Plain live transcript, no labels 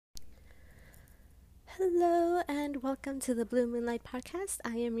Hello and welcome to the Blue Moonlight Podcast.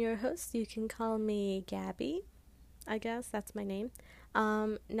 I am your host. You can call me Gabby. I guess that's my name.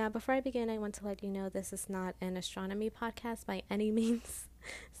 Now, before I begin, I want to let you know this is not an astronomy podcast by any means.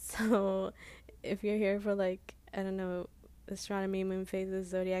 So, if you're here for I don't know, astronomy, moon phases,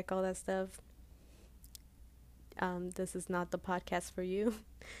 zodiac, all that stuff, this is not the podcast for you.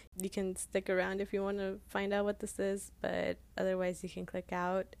 You can stick around if you want to find out what this is, but otherwise, you can click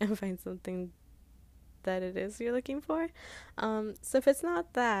out and find something that it is you're looking for. So if it's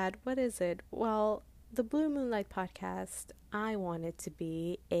not that, what is it? Well, the Blue Moonlight Podcast, I want it to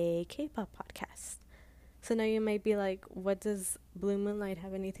be a K-pop podcast. So now you might be like, what does Blue Moonlight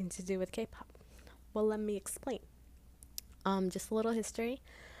have anything to do with K-pop? Well, let me explain. Just a little history.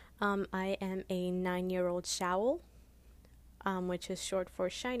 I am a 9-year-old Shawl, which is short for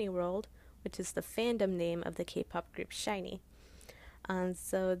SHINee World, which is the fandom name of the K-pop group SHINee.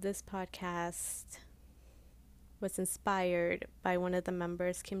 So this podcast was inspired by one of the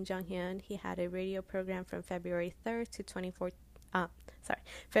members, Kim Jong-hyun. He had a radio program from February 3rd,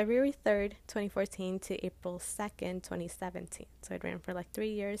 2014 to April 2nd, 2017. So it ran for 3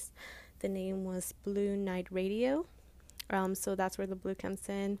 years. The name was Blue Night Radio. So that's where the blue comes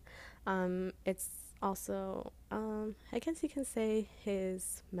in. It's also, I guess you can say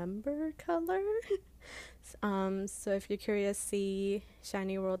his member color. So if you're curious, see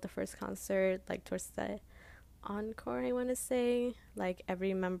SHINee World, the first concert, towards the encore, I want to say,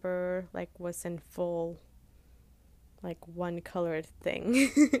 every member was in full one colored thing.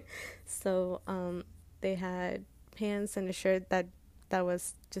 So they had pants and a shirt that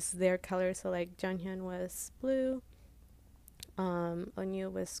was just their color. So Jonghyun was blue,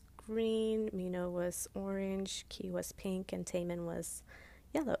 Onyu was green, Mino was orange, Key was pink, and Taemin was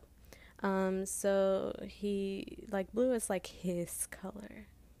yellow. So he blue is his color,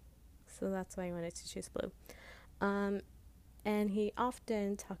 so that's why I wanted to choose blue. And he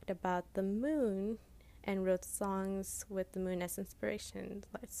often talked about the moon and wrote songs with the moon as inspiration.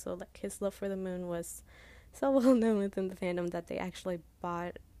 So his love for the moon was so well known within the fandom that they actually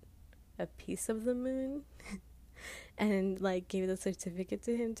bought a piece of the moon and gave the certificate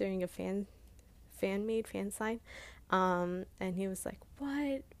to him during a fan sign. And he was like,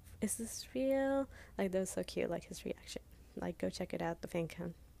 "What? Is this real?" That was so cute, his reaction. Go check it out, the fan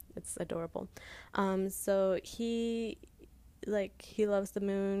cam. It's adorable. So he loves the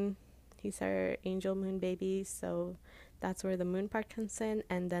moon. He's our angel moon baby, so that's where the moon part comes in.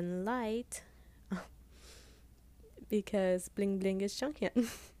 And then light, because bling bling is Jonghyun.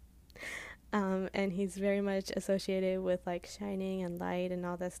 And he's very much associated with shining and light and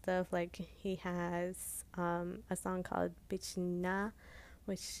all that stuff. He has a song called Bichina,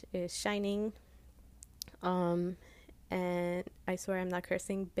 which is shining. And I swear I'm not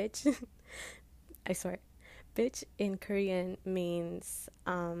cursing, bitch. I swear. Bitch in Korean means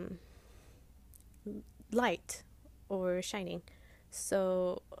light or shining.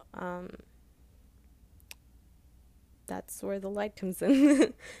 So that's where the light comes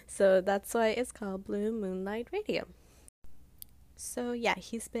in. So that's why it's called Blue Moonlight Radio. So yeah,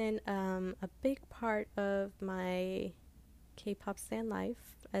 he's been a big part of my K-pop stan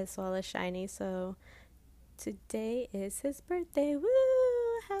life as well as SHINee. So today is his birthday. Woo!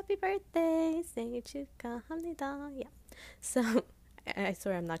 Happy birthday! 생일 축하합니다. Yeah. So I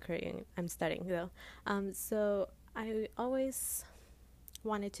swear I'm not Korean. I'm studying though. So I always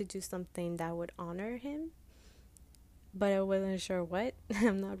wanted to do something that would honor him, but I wasn't sure what.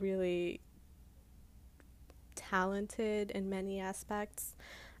 I'm not really talented in many aspects.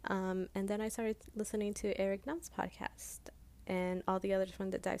 And then I started listening to Eric Nam's podcast and all the others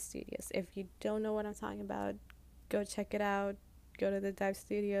from the Dive Studios. If you don't know what I'm talking about, go check it out. Go to the Dive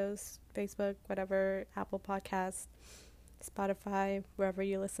Studios, Facebook, whatever, Apple Podcast, Spotify, wherever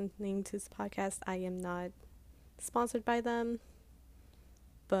you're listening to this podcast. I am not sponsored by them,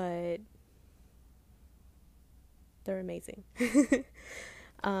 but they're amazing.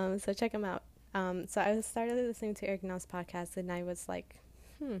 So check them out. So I started listening to Eric Nam's podcast, and I was like,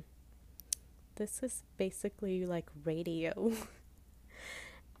 this is basically radio.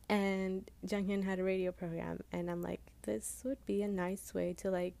 And Jonghyun had a radio program, and I'm like, this would be a nice way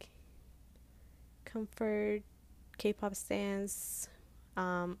to comfort K-pop stans,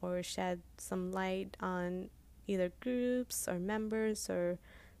 or shed some light on either groups or members or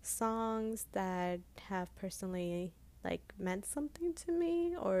songs that have personally meant something to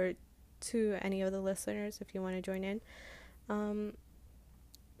me or to any of the listeners if you want to join in.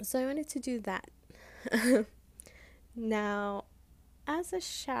 So I wanted to do that. Now, as a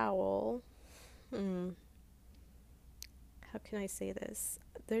Shawl, how can I say this?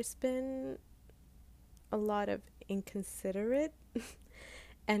 There's been a lot of inconsiderate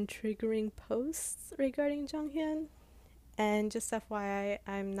and triggering posts regarding Jonghyun. And just FYI,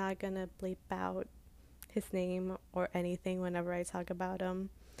 I'm not gonna bleep out his name or anything whenever I talk about him.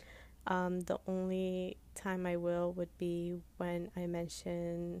 The only time I will would be when I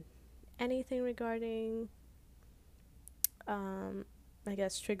mention anything regarding, I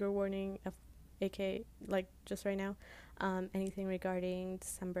guess, trigger warning, aka, like, just right now, anything regarding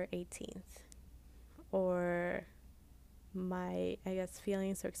December 18th, or my, I guess,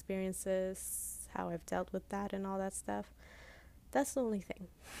 feelings or experiences, how I've dealt with that and all that stuff. That's the only thing.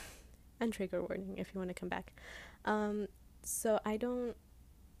 And trigger warning if you want to come back. So I don't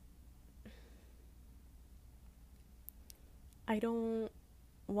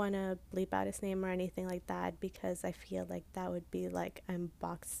want to bleep out his name or anything like that, because I feel like that would be like I'm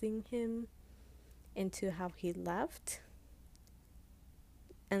boxing him into how he left.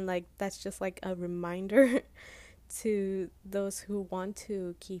 And like that's just like a reminder to those who want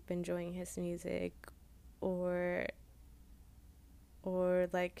to keep enjoying his music, or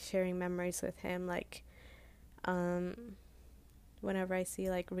like sharing memories with him, like whenever I see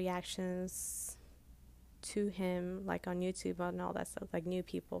like reactions to him, like on YouTube and all that stuff, like new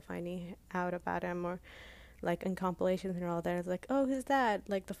people finding out about him, or like in compilations and all that, it's like, oh, who's that?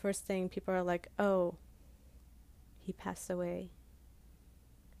 Like the first thing people are like, oh, he passed away.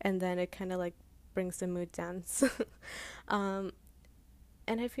 And then it kind of like brings the mood down. And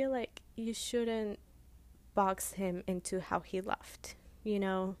I feel like you shouldn't box him into how he left. You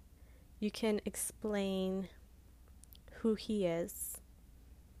know, you can explain who he is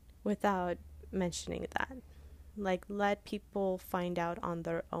without mentioning that. Like, let people find out on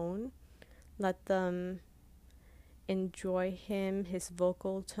their own. Let them enjoy him, his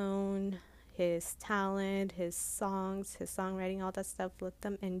vocal tone, his talent, his songs, his songwriting, all that stuff. Let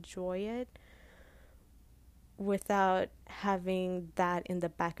them enjoy it without having that in the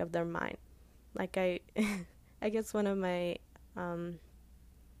back of their mind. Like I guess one of my I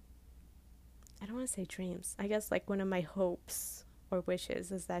don't want to say dreams. I guess like one of my hopes or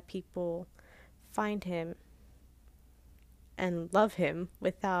wishes is that people find him and love him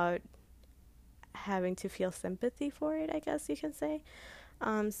without having to feel sympathy for it, I guess you can say.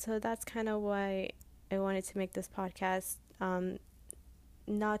 So that's kind of why I wanted to make this podcast,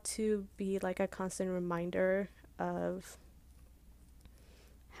 not to be like a constant reminder of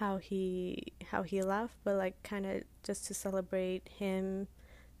how he left, but like kind of just to celebrate him,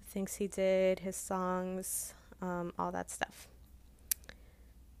 the things he did, his songs, all that stuff.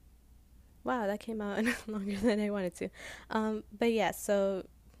 Wow, that came out longer than I wanted to. But yeah, so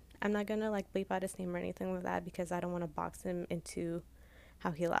I'm not gonna like bleep out his name or anything like that, because I don't want to box him into how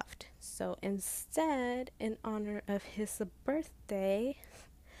he left. So instead, in honor of his birthday,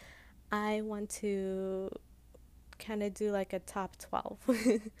 I want to kind of do like a top 12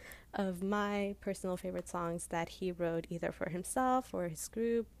 of my personal favorite songs that he wrote either for himself or his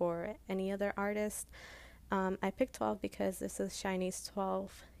group or any other artist. I picked 12 because this is SHINee's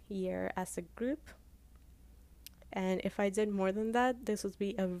 12th year as a group. And if I did more than that, this would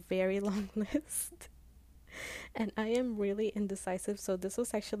be a very long list. And I am really indecisive, so this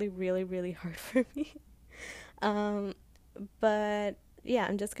was actually really, really hard for me. But yeah,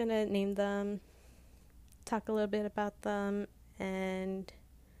 I'm just gonna name them, talk a little bit about them, and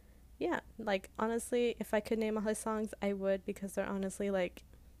yeah, like honestly, if I could name all his songs, I would, because they're honestly like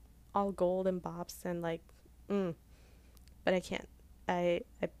all gold and bops and like, but I can't. I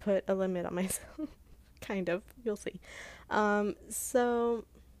put a limit on myself, kind of. You'll see. So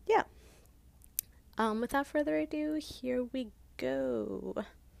yeah. Without further ado, here we go.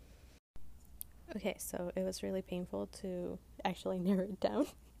 Okay, so it was really painful to actually narrow it down.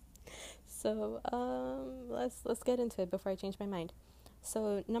 So let's get into it before I change my mind.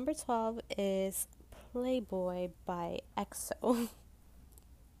 So number 12 is Playboy by EXO.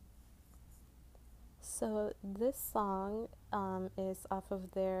 So this song is off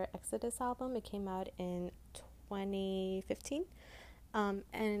of their Exodus album. It came out in 2015.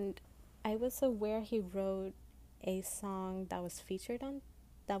 And I was aware he wrote a song that was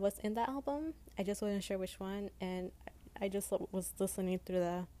in that album. I just wasn't sure which one, and I just was listening through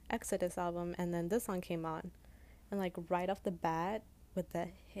the Exodus album, and then this song came on, and like right off the bat with the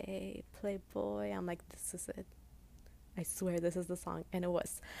 "Hey Playboy," I'm like, this is it. I swear this is the song, and it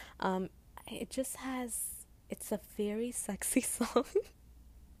was. It's a very sexy song,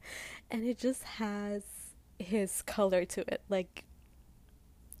 and it just has his color to it, like.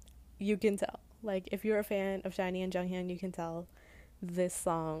 You can tell. Like, if you're a fan of SHINee and Jonghyun, you can tell this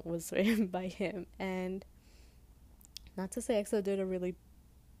song was written by him. And not to say EXO did a really,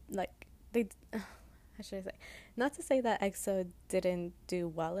 like, I how should I say? Not to say that EXO didn't do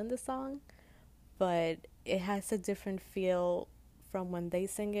well in the song, but it has a different feel from when they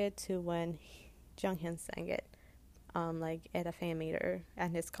sing it to when Jonghyun sang it, like at a fan meter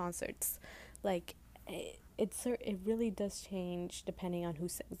and his concerts. Like it really does change depending on who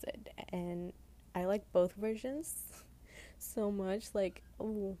sings it, and I like both versions so much. Like,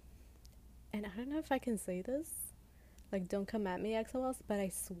 oh, and I don't know if I can say this. Like, don't come at me, XOLs, but I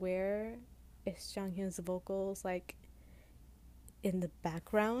swear it's Jonghyun's vocals like in the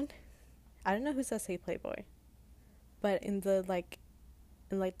background. I don't know who says "Hey Playboy," but in like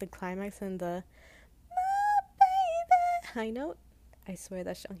the climax and the baby high note, I swear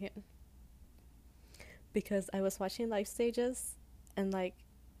that's Jonghyun. Because I was watching live stages, and like,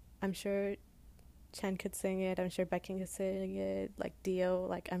 I'm sure Chen could sing it. I'm sure Baekhyun could sing it. Like Dio,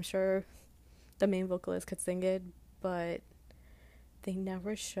 like I'm sure the main vocalist could sing it, but they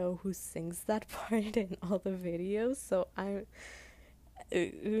never show who sings that part in all the videos. So I'm,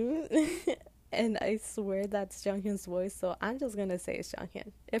 and I swear that's Jonghyun's voice. So I'm just gonna say it's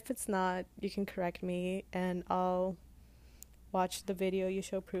Jonghyun. If it's not, you can correct me, and I'll watch the video you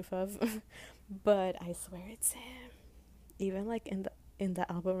show proof of. But I swear it's him. Even like in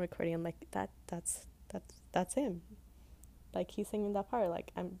the album recording, I'm like that's him. Like he's singing that part.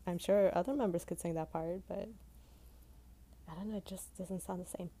 Like I'm sure other members could sing that part, but I don't know, it just doesn't sound the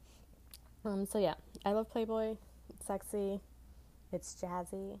same. So yeah, I love Playboy. It's sexy, it's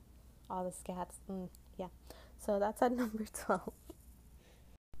jazzy, all the scats. Yeah. So that's at number 12.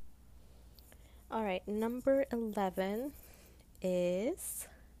 All right, number 11 is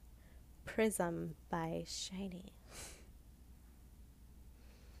Prism by SHINee.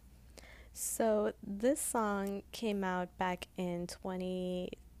 So this song came out back in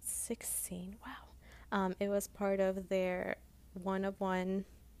 2016. Wow. It was part of their One of One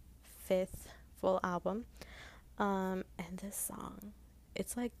fifth full album. And this song,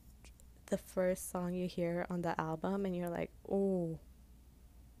 it's like the first song you hear on the album, and you're like, ooh,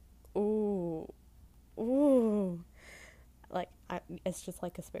 ooh, ooh. Like, it's just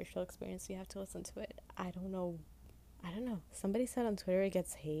like a spiritual experience. You have to listen to it. I don't know. Somebody said on Twitter it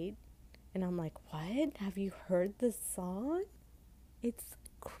gets hate. And I'm like, what? Have you heard this song? It's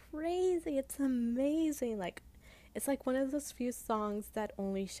crazy. It's amazing. Like, it's like one of those few songs that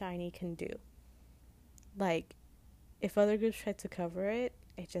only SHINee can do. Like, if other groups tried to cover it,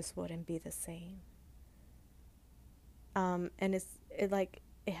 it just wouldn't be the same. And it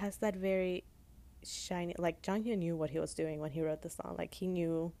has that very SHINee, like Jonghyun knew what he was doing when he wrote the song. Like, he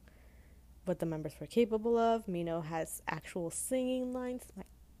knew what the members were capable of. Mino has actual singing lines. My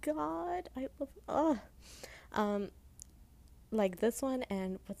God, I love. Like this one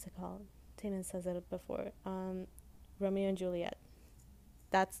and what's it called? Taemin says it before. Romeo and Juliet.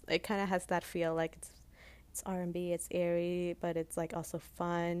 It kind of has that feel. Like it's R&B, it's airy, but it's like also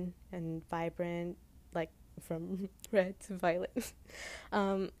fun and vibrant. Like from red to violet.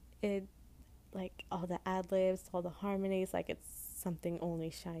 It like all the ad libs, all the harmonies. Like it's something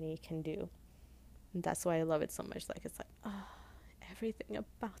only SHINee can do. And that's why I love it so much. Like it's like everything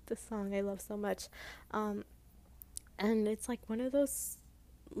about the song I love so much. And it's like one of those,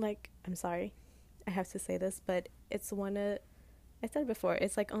 like, I'm sorry I have to say this, but it's one of, I said before,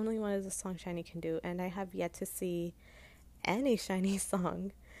 it's like only one of the songs SHINee can do, and I have yet to see any SHINee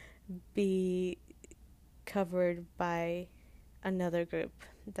song be covered by another group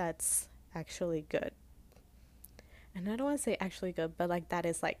that's actually good. And I don't want to say actually good, but like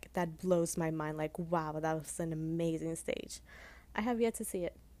that blows my mind. Like, wow, that was an amazing stage. I have yet to see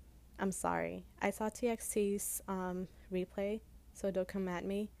it. I'm sorry. I saw TXT's replay, so don't come at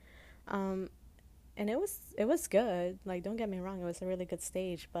me. And it was good. Like, don't get me wrong, it was a really good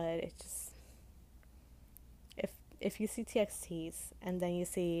stage, but it just, if you see TXT's and then you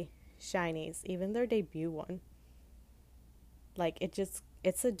see SHINee's, even their debut one, like it's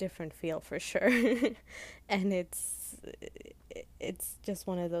a different feel for sure. And it's just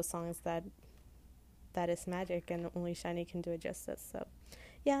one of those songs that is magic, and only SHINee can do it justice. So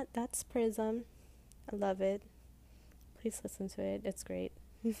yeah, that's Prism. I love it. Please listen to it. It's great.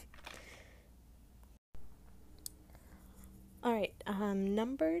 All right,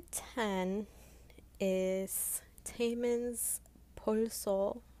 number 10 is Taemin's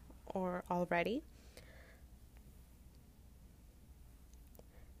벌써, or Already.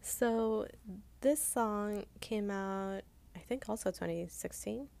 So this song came out, I think, also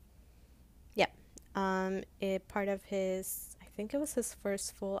 2016. Yeah. It part of his, I think it was his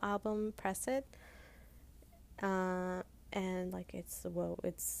first full album, Press It. And like it's a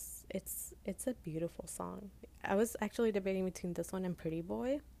beautiful song. I was actually debating between this one and Pretty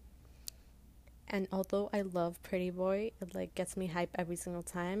Boy. And although I love Pretty Boy, it like gets me hype every single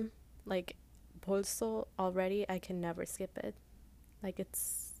time. Like Bolso already, I can never skip it. Like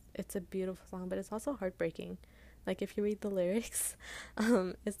it's a beautiful song, but it's also heartbreaking. Like if you read the lyrics,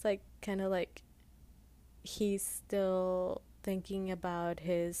 it's like kind of like he's still thinking about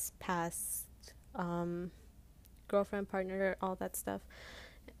his past girlfriend, partner, all that stuff,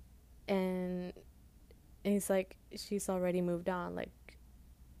 and he's like, she's already moved on. Like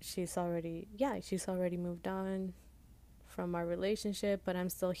she's already moved on from our relationship, but I'm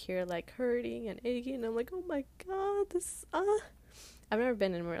still here like hurting and aching. And I'm like, oh my god, this I've never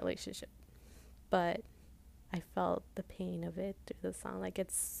been in a relationship, but I felt the pain of it through the song. Like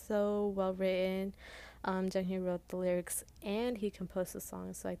it's so well written. Junghyun wrote the lyrics and he composed the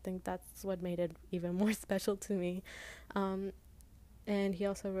song, so I think that's what made it even more special to me. And he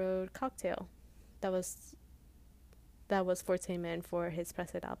also wrote Cocktail. That was for Taemin for his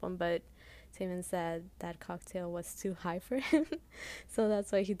Present album, but Taemin said that Cocktail was too high for him, so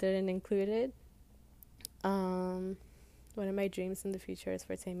that's why he didn't include it. One of my dreams in the future is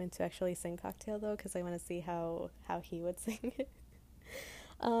for Taemin to actually sing Cocktail, though, because I want to see how he would sing it.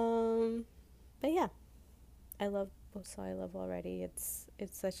 But yeah, I love So I Love Already. It's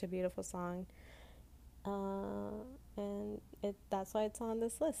such a beautiful song, and that's why it's on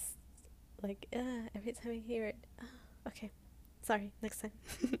this list. Like every time I hear it. Okay, sorry, next time.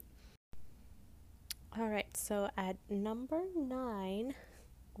 Alright, so at number 9,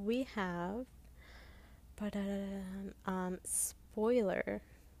 we have Spoiler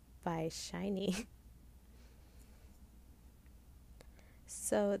by SHINee.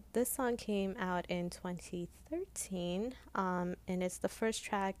 So this song came out in 2013, and it's the first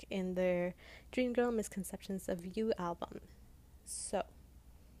track in their Dreamgirl Misconceptions of You album. So,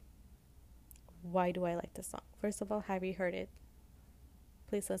 why do I like this song? First of all, have you heard it?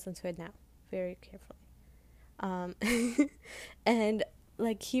 Please listen to it now, very carefully. And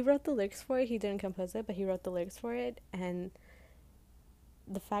like he wrote the lyrics for it. He didn't compose it, but he wrote the lyrics for it. And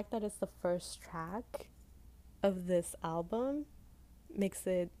the fact that it's the first track of this album makes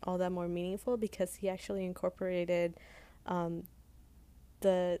it all that more meaningful, because he actually incorporated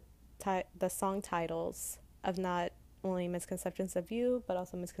the song titles of not only Misconceptions of You, but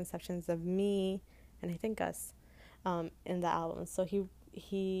also Misconceptions of Me, and I think Us, in the album. So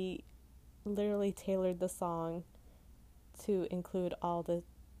he literally tailored the song to include all the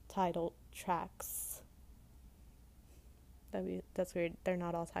title tracks. That's weird. They're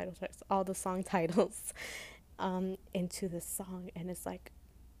not all title tracks. All the song titles into the song, and it's like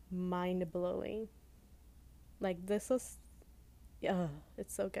mind blowing. Like this was,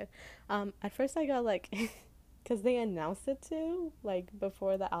 it's so good. At first I got like, because they announced it too, like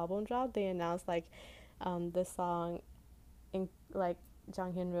before the album dropped, they announced like this song, in like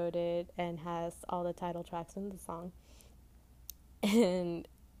Jonghyun wrote it and has all the title tracks in the song, and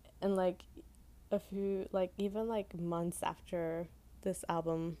like a few, like even like months after this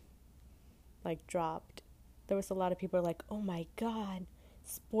album like dropped, there was a lot of people like, oh my god,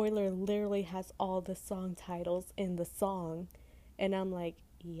 Spoiler literally has all the song titles in the song. And I'm like,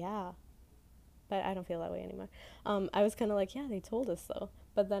 yeah, but I don't feel that way anymore. I was kind of like, yeah, they told us so,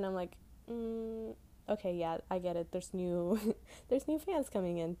 but then I'm like, okay, yeah, I get it, there's new there's new fans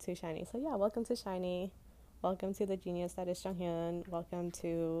coming into SHINee, so yeah, welcome to SHINee, welcome to the genius that is Jonghyun, welcome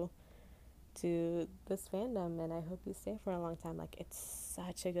to this fandom, and I hope you stay for a long time. Like, it's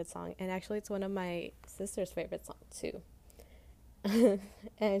such a good song, and actually it's one of my sister's favorite songs too.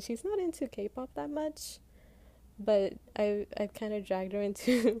 And she's not into K-pop that much, but I've kind of dragged her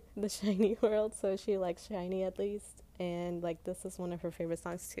into the SHINee world, so she likes SHINee at least, and like this is one of her favorite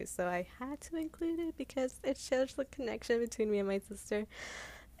songs too, so I had to include it because it shows the connection between me and my sister,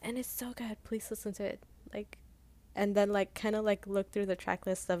 and it's so good. Please listen to it. Like, and then like kind of like look through the track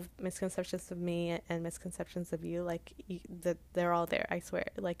list of Misconceptions of Me and Misconceptions of You, like they're all there, I swear.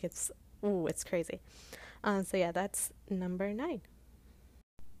 Like it's crazy. So yeah, that's number 9.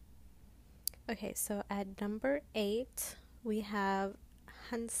 Okay, so at number 8 we have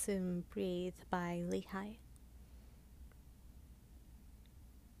Handsome Breathe by Lehigh.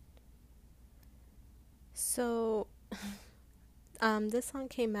 So this song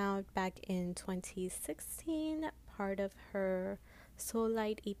came out back in 2016, part of her Soul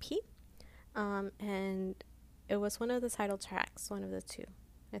Light EP, and it was one of the title tracks, one of the two.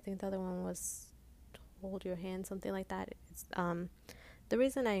 I think the other one was Hold Your Hand, something like that. It's the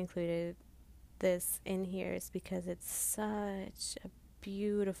reason I included this in here is because it's such a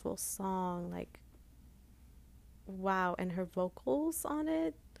beautiful song. Like, wow, and her vocals on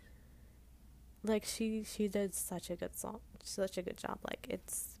it, like she did such a good job. Like,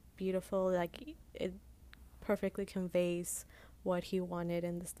 it's beautiful. Like it perfectly conveys what he wanted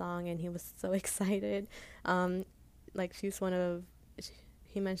in the song, and he was so excited. Like he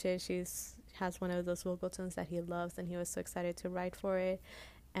mentioned she's has one of those vocal tones that he loves, and he was so excited to write for it.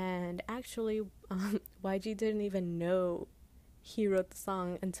 And actually, YG didn't even know he wrote the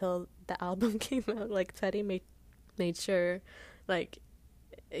song until the album came out. Like Teddy made sure, like,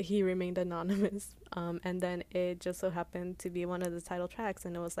 he remained anonymous. And then it just so happened to be one of the title tracks,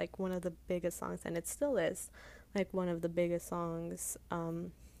 and it was like one of the biggest songs, and it still is like one of the biggest songs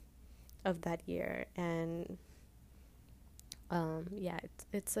of that year. And yeah,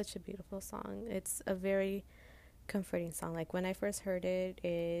 it's such a beautiful song. It's a very comforting song. Like when I first heard it,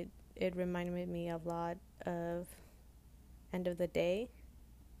 it reminded me a lot of End of the Day,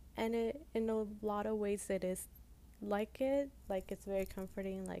 and it, in a lot of ways, it is like it. Like it's very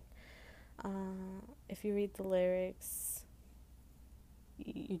comforting. Like if you read the lyrics,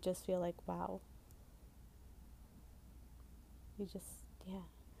 you just feel like, wow. You just, yeah.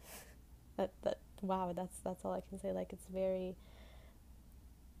 that wow. That's all I can say. Like it's very,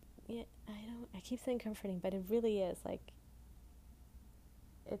 yeah. I keep saying comforting, but it really is. Like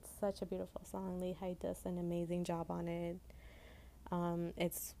it's such a beautiful song. Lee Hyde does an amazing job on it.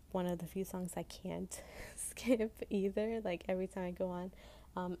 It's one of the few songs I can't skip either. Like every time I go on,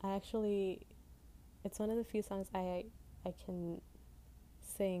 it's one of the few songs I can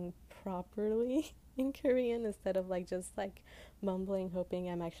sing properly in Korean instead of like just like mumbling, hoping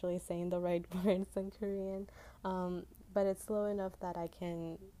I'm actually saying the right words in Korean. But it's slow enough that I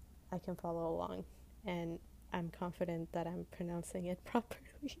can follow along, and I'm confident that I'm pronouncing it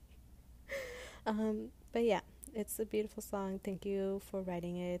properly. But yeah, it's a beautiful song. Thank you for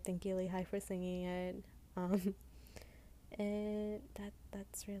writing it. Thank you, Lehigh, for singing it. And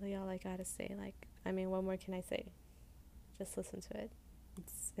that's really all I gotta say. Like, I mean, what more can I say? Just listen to it.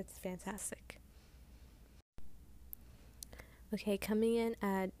 It's fantastic. Okay, coming in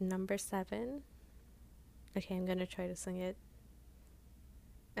at number 7. Okay, I'm gonna try to sing it.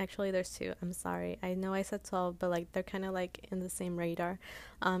 Actually, there's 2. I'm sorry. I know I said 12, but like they're kind of like in the same radar.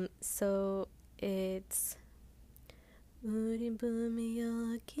 So it's 우린 봄이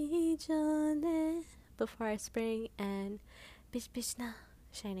오기 전에, Before Our Spring, and 빛빛이 나,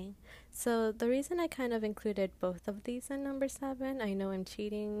 Shining. So the reason I kind of included both of these in number 7, I know I'm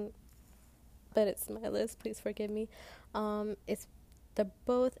cheating, but it's my list, please forgive me. They're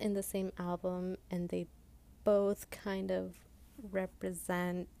both in the same album, and they both kind of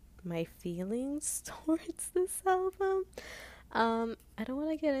represent my feelings towards this album. I don't want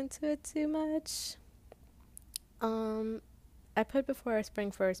to get into it too much. I put Before Our Spring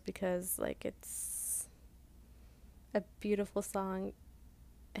first because like it's a beautiful song,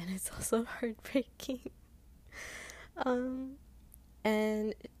 and it's also heartbreaking.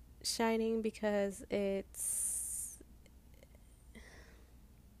 And Shining because it's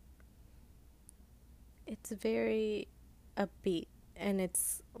very upbeat, and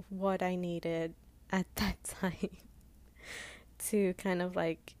it's what I needed at that time to kind of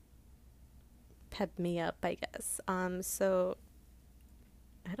like pep me up, I guess. So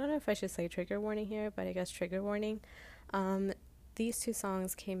I don't know if I should say trigger warning here, but I guess trigger warning. These 2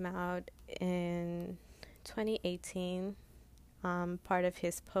 songs came out in 2018, part of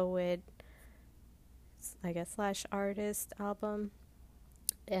his Poet, I guess, / artist album,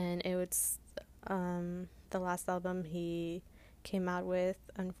 and it was the last album he came out with.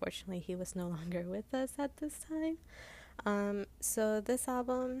 Unfortunately, he was no longer with us at this time. So this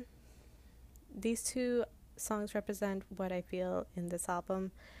album, these 2 songs represent what I feel in this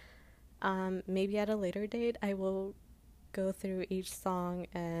album. Maybe at a later date I will go through each song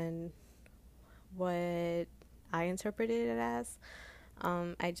and what I interpreted it as.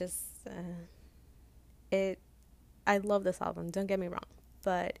 I love this album, don't get me wrong,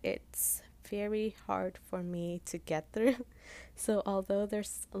 but it's very hard for me to get through. So although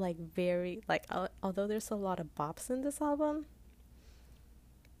there's although there's a lot of bops in this album,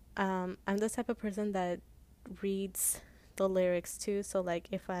 I'm the type of person that reads the lyrics too. So like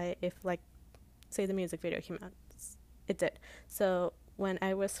if say the music video came out, it did. So when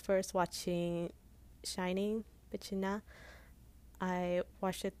I was first watching Shining, Bichina, I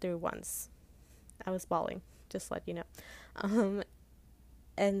watched it through once. I was bawling, just to let you know.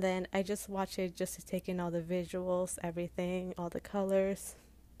 And then I just watched it just to take in all the visuals, everything, all the colors,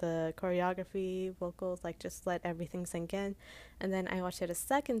 the choreography, vocals, like just let everything sink in. And then I watched it a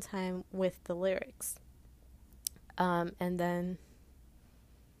second time with the lyrics. And then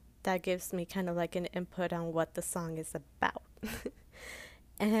that gives me kind of like an input on what the song is about.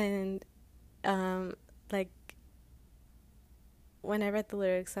 And like when I read the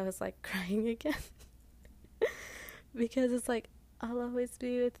lyrics, I was like crying again because it's like, I'll always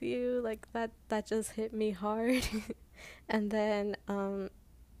be with you. Like that just hit me hard. And then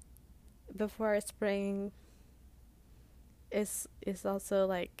before spring is also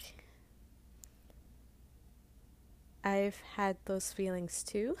like, I've had those feelings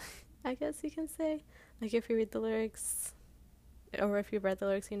too, I guess you can say. Like if you read the lyrics, or if you read the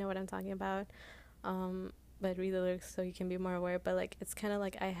lyrics, you know what I'm talking about. But read the lyrics so you can be more aware. But like it's kind of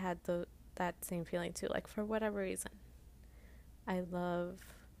like I had that same feeling too. Like for whatever reason, I love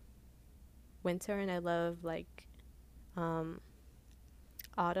winter and I love like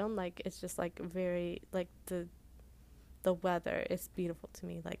autumn. Like it's just like very like the weather is beautiful to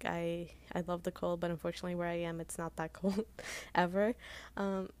me. Like I love the cold, but unfortunately where I am it's not that cold ever.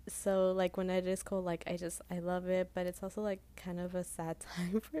 So like when it is cold, like I love it, but it's also like kind of a sad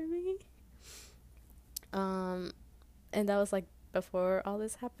time for me. And that was like before all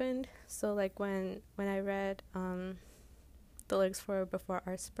this happened. So like when I read the lyrics for Before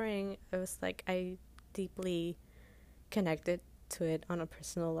Our Spring, it was like I deeply connected to it on a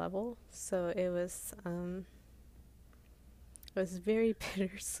personal level. So it was very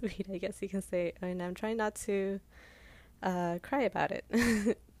bittersweet, I guess you can say, and I'm trying not to cry about it.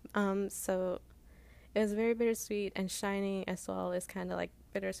 So it was very bittersweet, and Shiny as well is kind of like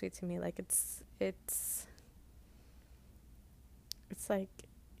bittersweet to me. Like it's like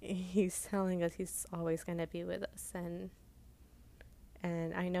he's telling us he's always gonna be with us, and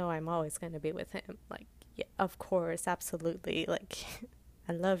I know I'm always gonna be with him. Like yeah, of course, absolutely. Like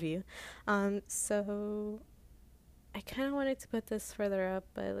I love you. So I kind of wanted to put this further up,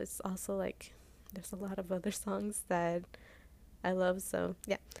 but it's also like there's a lot of other songs that I love. So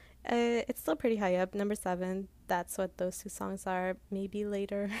yeah, it's still pretty high up, number 7. That's what those two songs are. Maybe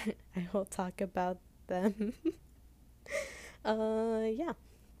later I will talk about them. Yeah,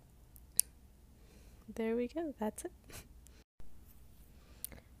 there we go. That's it.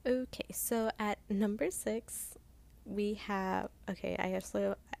 Okay, so at number 6, we have. Okay, I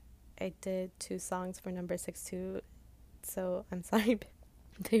did 2 songs for number 6 too, so I'm sorry.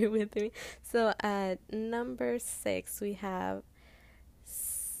 Bear with me. So at number 6 we have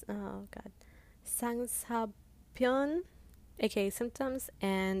oh god, Sangsapyeon, aka Symptoms,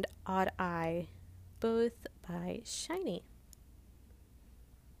 and Odd Eye, both by Shiny.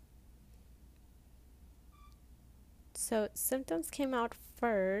 So Symptoms came out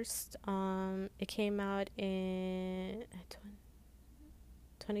first. It came out in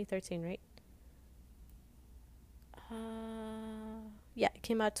 2013, right? Yeah, it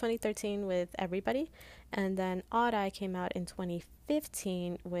came out 2013 with Everybody, and then Odd Eye came out in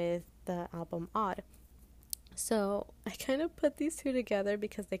 2015 with the album Odd. So I kind of put these two together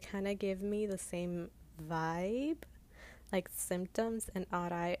because they kind of give me the same vibe. Like Symptoms and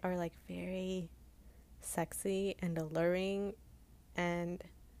Odd Eye are like very sexy and alluring, and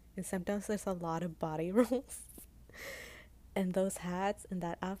in Symptoms there's a lot of body rolls. And those hats and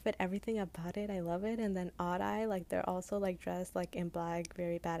that outfit, everything about it, I love it. And then Odd Eye, like they're also like dressed like in black,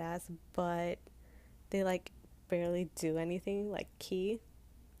 very badass, but they like barely do anything. Like Key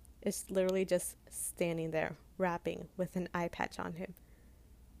is literally just standing there rapping with an eye patch on him,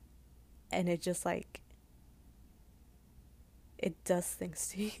 and it just like it does things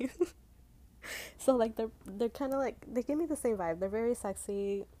to you. So like they're kind of like, they give me the same vibe. They're very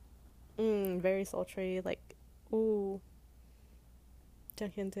sexy, very sultry. Like ooh,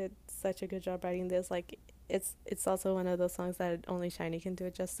 Junghyun did such a good job writing this. Like it's also one of those songs that only Shiny can do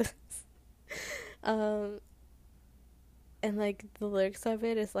it justice. um and like the lyrics of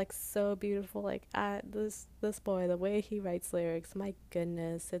it is like so beautiful. Like this boy, the way he writes lyrics, my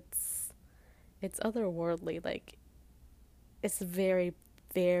goodness, it's otherworldly. Like it's very,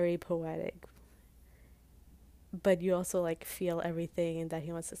 very poetic, but you also like feel everything that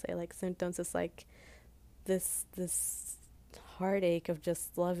he wants to say. Like Symptoms is like this heartache of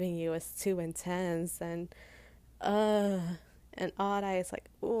just loving you is too intense, and Odd Eye is like,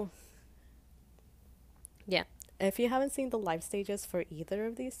 ooh. Yeah, if you haven't seen the live stages for either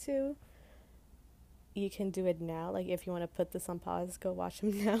of these two, you can do it now. Like if you want to put this on pause, go watch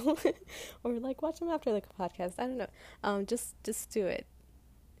them now. Or like watch them after the podcast, I don't know. Just do it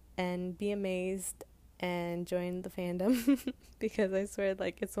and be amazed and join the fandom. Because I swear,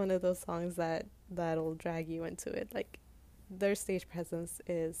 like it's one of those songs that'll drag you into it. Like their stage presence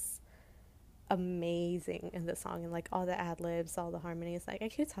is amazing in the song, and like all the ad libs, all the harmonies. Like I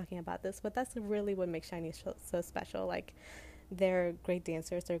keep talking about this, but that's really what makes Shiny so special. Like they're great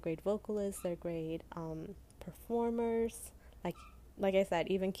dancers, they're great vocalists, they're great performers. Like I said,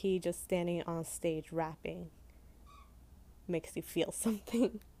 even Key just standing on stage rapping makes you feel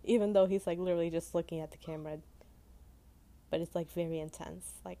something, even though he's like literally just looking at the camera. But it's like very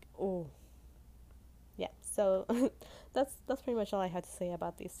intense. Like, oh, yeah. So that's pretty much all I had to say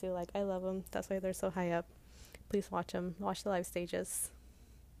about these two. Like, I love them. That's why they're so high up. Please watch them. Watch the live stages.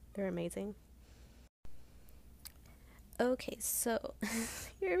 They're amazing. Okay, so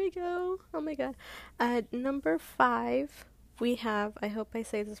here we go. Oh my god. At number 5, we have, I hope I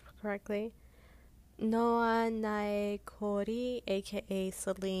say this correctly, Noa Naekori, aka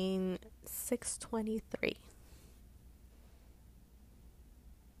Celine 623.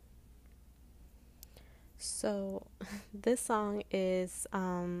 So, this song is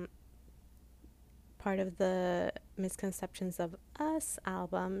part of the Misconceptions of Us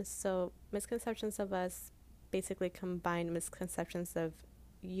album. So, Misconceptions of Us basically combine misconceptions of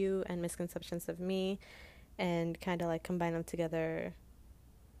you and misconceptions of me, and kind of like combine them together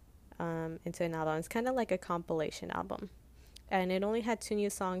into an album. It's kind of like a compilation album, and it only had 2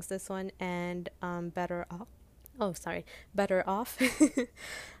 new songs, this one and Better Off. Oh, sorry, Better Off.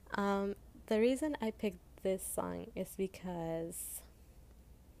 The reason I picked this song is because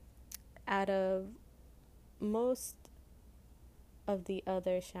out of most of the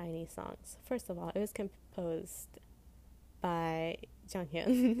other SHINee songs, first of all, it was composed by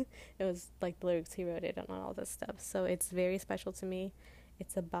Jonghyun. It was like the lyrics, he wrote it and all this stuff, so it's very special to me.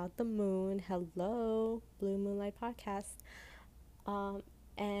 It's about the moon. Hello, Blue Moonlight Podcast.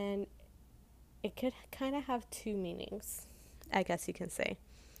 And it could kind of have 2 meanings, I guess you can say.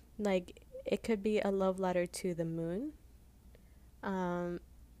 Like, it could be a love letter to the moon.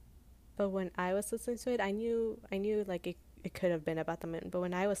 But when I was listening to it, I knew like it could have been about the moon. But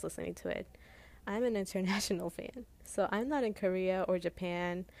when I was listening to it, I'm an international fan. So I'm not in Korea or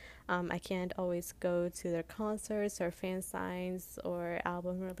Japan. I can't always go to their concerts or fan signs or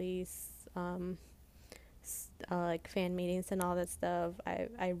album release, like fan meetings and all that stuff.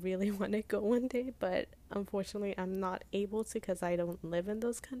 I really want to go one day, but unfortunately I'm not able to because I don't live in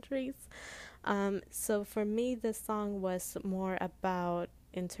those countries. So for me, this song was more about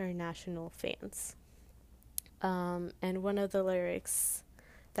international fans. And one of the lyrics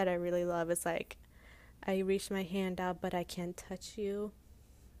that I really love is like, I reach my hand out but I can't touch you,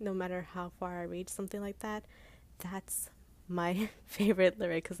 no matter how far I reach, something like that. That's my favorite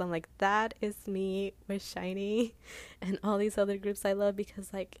lyric, because I'm like, that is me with SHINee and all these other groups I love,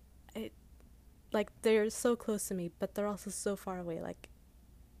 because like they're so close to me, but they're also so far away. Like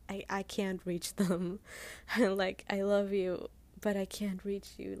I can't reach them. And like, I love you, but I can't reach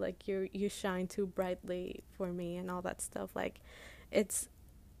you. Like, you shine too brightly for me and all that stuff. Like, it's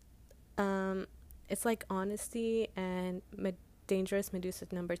like honesty and Dangerous Medusa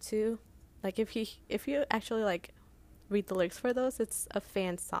number 2. Like, if you actually like read the lyrics for those, it's a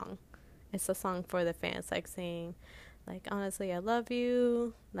fan song. It's a song for the fans, like saying, like, honestly, I love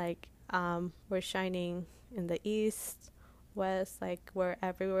you. Like, we're shining in the east, west, like, we're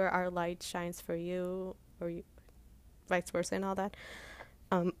everywhere. Our light shines for you, or you, vice versa, and all that.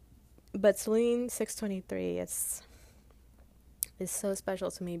 But Celine 623 is so special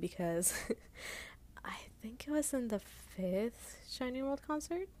to me because I think it was in the 5th SHINee World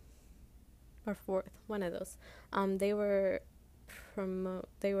concert or 4th, one of those. They were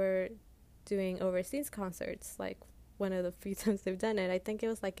doing overseas concerts, like one of the few times they've done it. I think it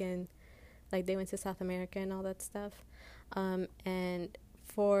was like they went to South America and all that stuff. And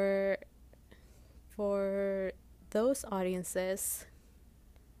for those audiences,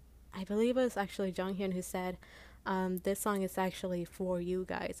 I believe it was actually Jonghyun who said, this song is actually for you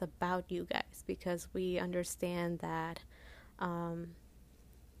guys, about you guys, because we understand that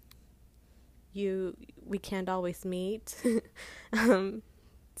we can't always meet.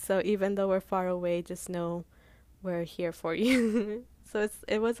 So even though we're far away, just know we're here for you. So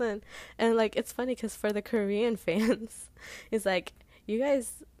it wasn't, and like, it's funny because for the Korean fans, it's like, you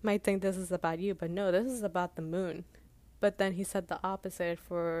guys might think this is about you, but no, this is about the moon. But then he said the opposite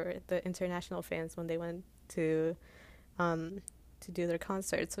for the international fans when they went to do their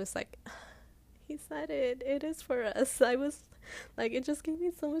concert. So it's like, he said it is for us. I was like, it just gave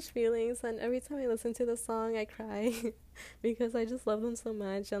me so much feelings, and every time I listen to the song I cry because I just love them so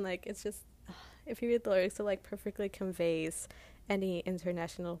much. And like, it's just, if you read the lyrics, it like perfectly conveys any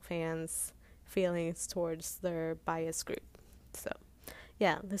international fans' feelings towards their bias group. So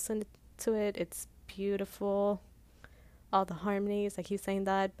yeah, listen to it. It's beautiful. All the harmonies, I keep saying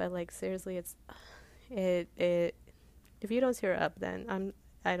that, but like, seriously, it's if you don't tear up, then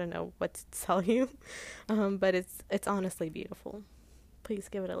I don't know what to tell you. But it's honestly beautiful. Please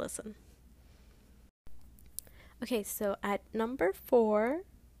give it a listen. Okay, so at number 4,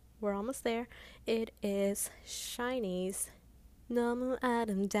 we're almost there. It is SHINee's 너무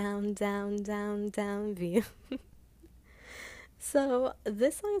아름다운 down down down view. So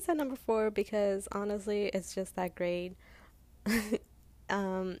this song is at number 4 because honestly it's just that great.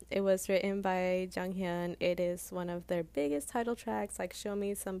 It was written by Junghyun. It is one of their biggest title tracks. Like, show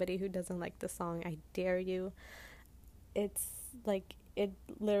me somebody who doesn't like the song, I dare you. It's like, it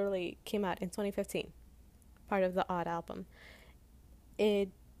literally came out in 2015, part of the Odd album. They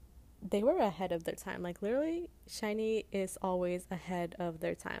were ahead of their time. Like, literally, SHINee is always ahead of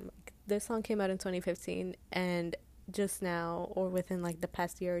their time. Like, this song came out in 2015, and just now, or within like the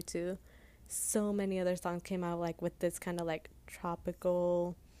past year or two, so many other songs came out like with this kind of like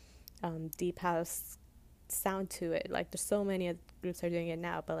tropical, deep house sound to it. Like, there's so many groups are doing it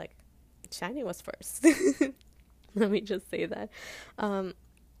now, but like SHINee was first. Let me just say that. And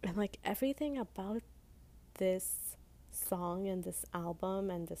like everything about this song and this album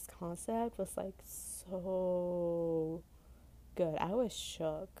and this concept was like so good. I was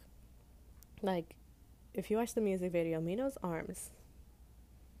shook. Like, if you watch the music video, Mino's arms,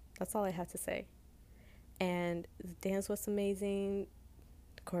 that's all I have to say. And the dance was amazing,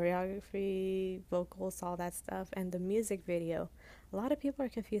 choreography, vocals, all that stuff. And the music video, a lot of people are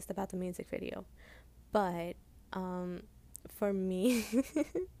confused about the music video, but for me,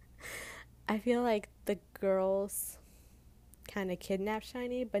 I feel like the girls kind of kidnapped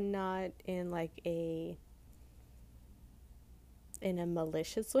SHINee, but not in like in a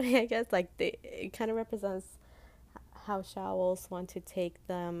malicious way, I guess. Like, it kind of represents how Showels want to take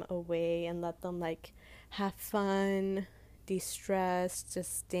them away and let them like have fun, de-stress,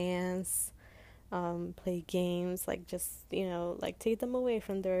 just dance, play games, like just, like take them away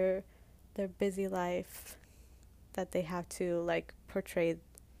from their busy life that they have to like portray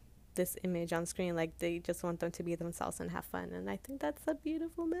this image on screen. Like, they just want them to be themselves and have fun. And I think that's a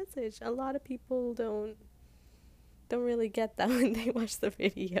beautiful message. A lot of people don't really get that when they watch the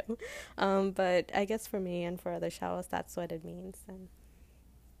video, but I guess for me and for other Showels, that's what it means. And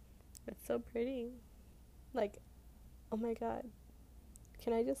it's so pretty. Like, oh my god,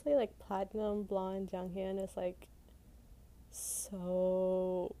 can I just say, like, platinum blonde Junghyun is like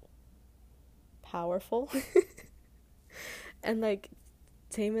so powerful. And like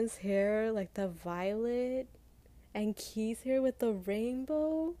Taemin's hair, like the violet, and Key's hair with the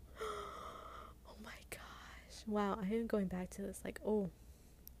rainbow. Oh my gosh. Wow, I am going back to this, like,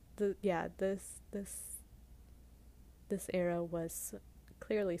 this era was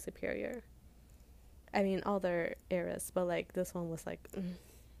clearly superior. I mean, all their eras, but like this one was like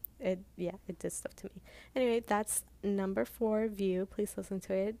it did stuff to me. Anyway, that's number 4, View. Please listen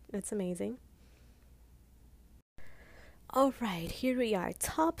to it. It's amazing. All right, here we are,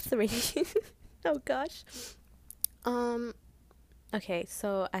 top 3. Oh gosh. Okay,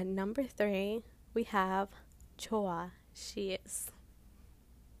 so at number 3 we have Choa. She is.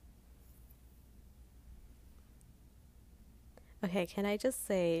 Okay, can I just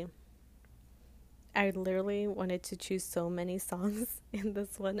say, I literally wanted to choose so many songs in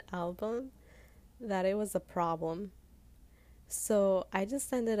this one album that it was a problem. So I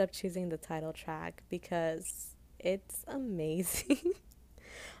just ended up choosing the title track because it's amazing.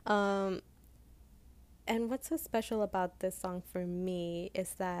 And what's so special about this song for me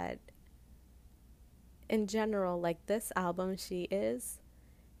is that in general, like, this album, She is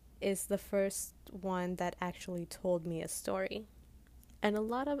the first one that actually told me a story. And a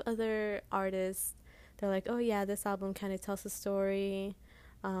lot of other artists, they're like, oh yeah, this album kind of tells a story,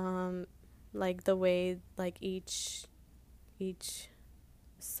 like the way like each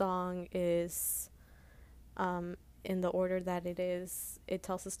song is in the order that it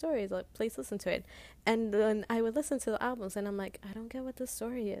tells a story. Like, please listen to it. And then I would listen to the albums and I'm like, I don't get what the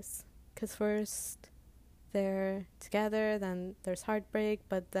story is, because first they're together, then there's heartbreak,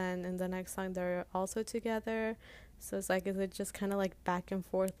 but then in the next song they're also together. So it's like, is it just kind of like back and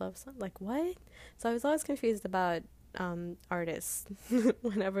forth love song? Like, what? So I was always confused about artists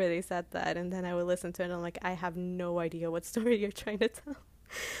whenever they said that, and then I would listen to it and I'm like, I have no idea what story you're trying to tell.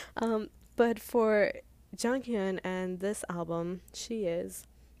 But for Junghyun and this album, She is,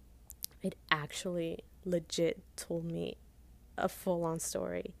 it actually legit told me a full-on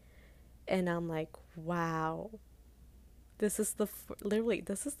story. And I'm like, wow, this is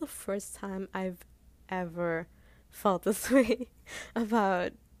this is the first time I've ever felt this way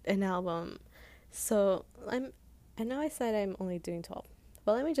about an album. So I know I said I'm only doing 12,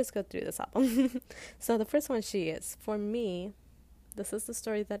 but let me just go through this album. So the first one, She is, for me, this is the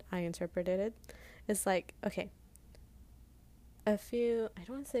story that I interpreted it. It's like, okay, I don't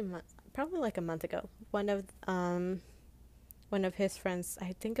want to say probably like a month ago, one of his friends,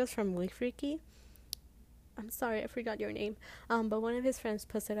 I think it was from Week Freaky, I'm sorry, I forgot your name. But one of his friends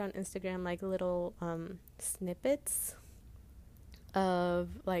posted on Instagram like little snippets of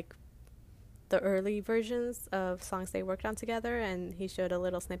like the early versions of songs they worked on together, and he showed a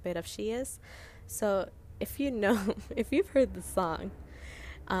little snippet of She Is. So if you know, if you've heard the song,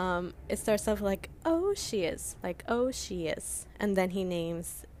 it starts off like, oh, she is, like, oh, she is. And then he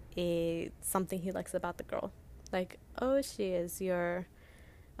names something he likes about the girl. Like, oh, she is your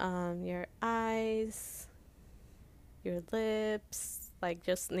eyes, your lips, like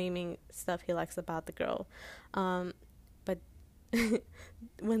just naming stuff he likes about the girl. But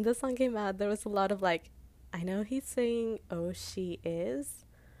when this song came out, there was a lot of like, I know he's saying, oh, she is,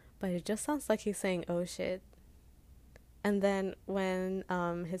 but it just sounds like he's saying, oh, shit. And then when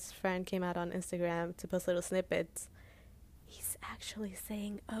his friend came out on Instagram to post little snippets, he's actually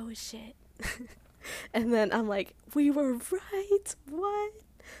saying, oh, shit. And then I'm like, we were right. What?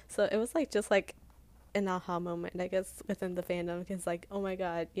 So it was like just like an aha moment, I guess, within the fandom. Because like, oh my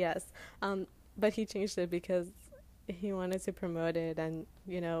God, yes. But he changed it because he wanted to promote it, and,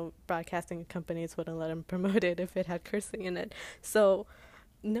 you know, broadcasting companies wouldn't let him promote it if it had cursing in it. So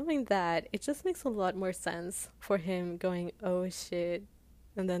knowing that, it just makes a lot more sense for him going, oh shit,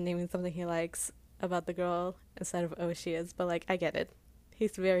 and then naming something he likes about the girl instead of oh she is. But like, I get it.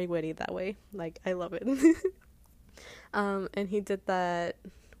 He's very witty that way. Like, I love it. And he did that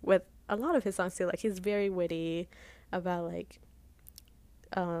with a lot of his songs too. Like, he's very witty about like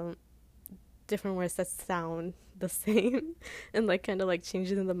different words that sound the same and like kind of like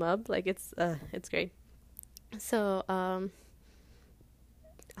changing them up. Like, it's great. So oh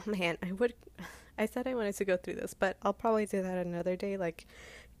man, I said I wanted to go through this, but I'll probably do that another day, like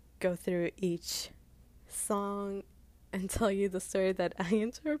go through each song and tell you the story that I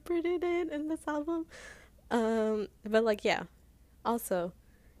interpreted it in this album. But like, yeah, also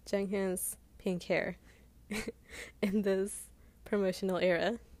Junghyun's pink hair in this promotional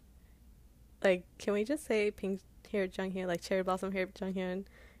era. Like, can we just say pink hair Junghyun, like cherry blossom hair Junghyun,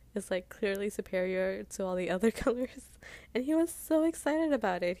 is like clearly superior to all the other colors? And he was so excited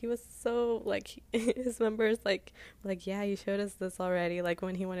about it. He was so like, his members like yeah, you showed us this already. Like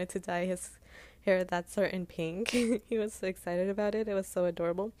when he wanted to dye his hair that certain pink, he was so excited about it. It was so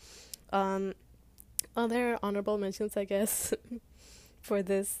adorable. Other honorable mentions, I guess, for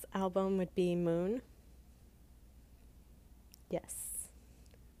this album would be Moon. Yes,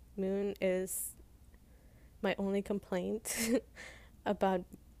 Moon is my only complaint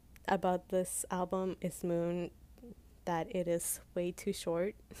about this album is Moon, that it is way too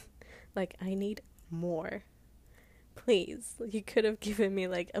short. Like, I need more. Please, you could have given me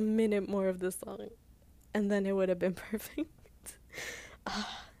like a minute more of this song, and then it would have been perfect.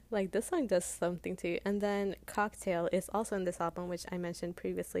 Like, this song does something to you. And then Cocktail is also in this album, which I mentioned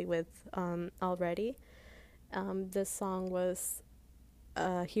previously with Already. This song was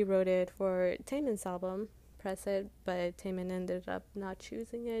he wrote it for Taemin's album Press It, but Taemin ended up not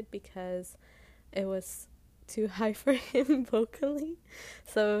choosing it because it was too high for him vocally.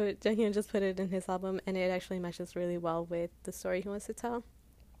 So Junghyun just put it in his album, and it actually matches really well with the story he wants to tell.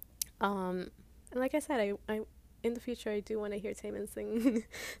 And like I said, I in the future I do want to hear Taemin sing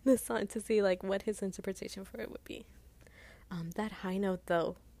this song to see like what his interpretation for it would be. That high note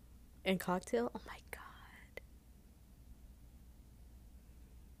though in Cocktail, oh my God,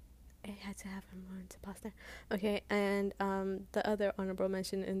 I had to have a moment to pause there. Okay, and the other honorable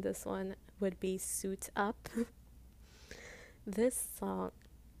mention in this one would be Suit Up. This song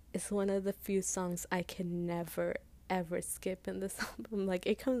is one of the few songs I can never ever skip in this album. Like,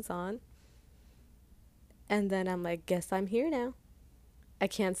 it comes on and then I'm like, guess I'm here now. I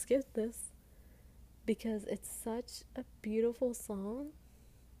can't skip this because it's such a beautiful song.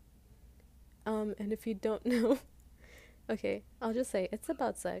 And if you don't know, okay, I'll just say it's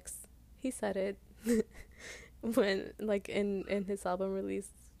about sex. He said it when, like, in his album release,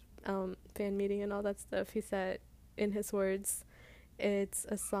 fan meeting and all that stuff. He said, in his words, it's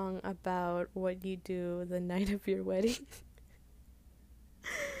a song about what you do the night of your wedding.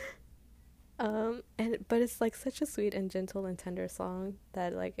 But it's like such a sweet and gentle and tender song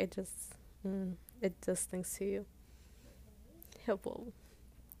that like it just things to you. Helpful.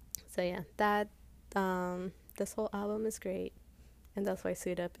 So yeah, that this whole album is great, and that's why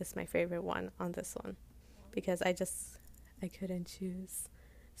Suit Up is my favorite one on this one, because I couldn't choose,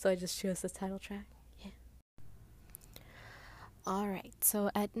 so I just chose the title track. Yeah. All right, so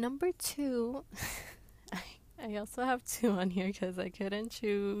at number 2, I also have 2 on here because I couldn't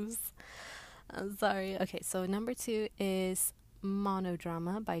choose. I'm sorry. Okay, so number 2 is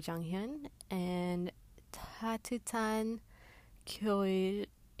Monodrama by Junghyun, and Tatutan Kyoil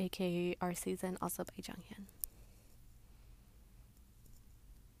aka Our Season, also by Jonghyun.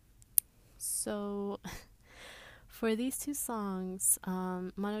 So for these two songs,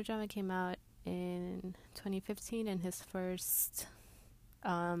 Monodrama came out in 2015 and his first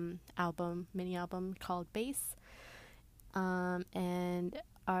mini album called Base. And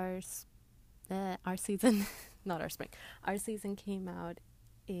our season, not our spring, our season came out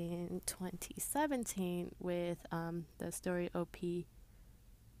in 2017 with the story OP2.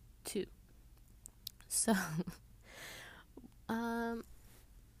 So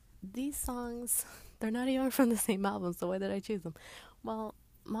these songs, they're not even from the same album, so why did I choose them? Well,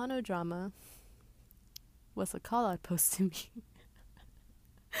 Monodrama was a call out post to me.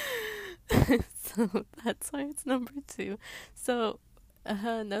 So that's why it's number 2. So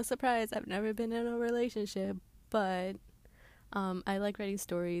no surprise, I've never been in a relationship, but I like writing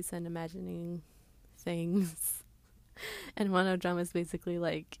stories and imagining things. And Monodrama is basically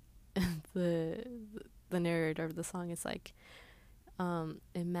like the narrator of the song is like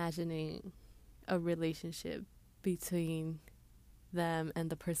imagining a relationship between them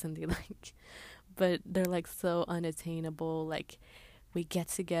and the person they like, but they're like so unattainable. Like, we get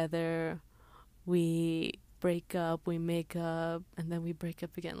together, we break up, we make up, and then we break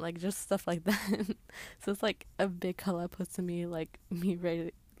up again, like just stuff like that. So it's like a big color put to me, like me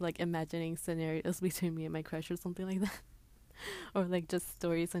writing, like imagining scenarios between me and my crush or something like that. Or like just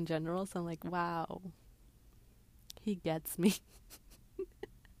stories in general. So I'm like, wow, he gets me.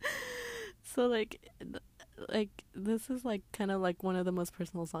 So like this is like kind of like one of the most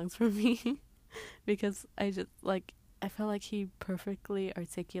personal songs for me because I just like, I felt like he perfectly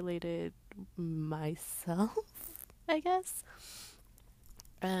articulated myself, I guess.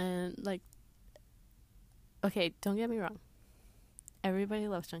 And like, okay, don't get me wrong, everybody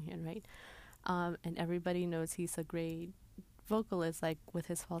loves Jonghyun, right? And everybody knows he's a great vocalist, like with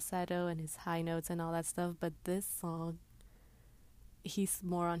his falsetto and his high notes and all that stuff. But this song, he's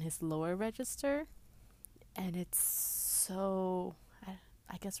more on his lower register, and it's so,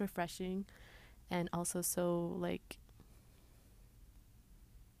 I guess, refreshing, and also so like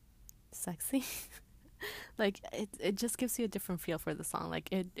sexy. Like it just gives you a different feel for the song. Like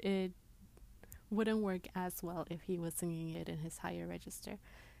it wouldn't work as well if he was singing it in his higher register.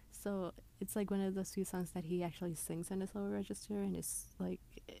 So it's like one of those few songs that he actually sings in his lower register, and it's like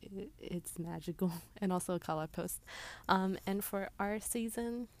it's magical. And also a call out post. And for Our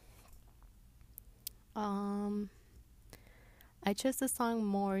Season, I chose this song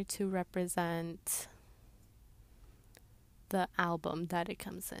more to represent the album that it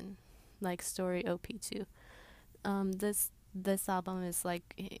comes in, like Story OP2. This album is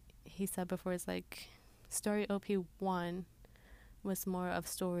like he said before, it's like Story OP1 was more of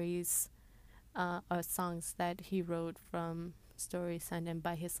stories or songs that he wrote from stories sent in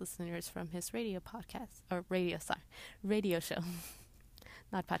by his listeners from his radio podcast or radio show,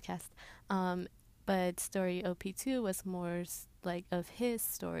 not podcast. But Story OP2 was more like of his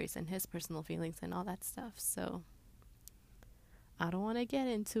stories and his personal feelings and all that stuff. So I don't want to get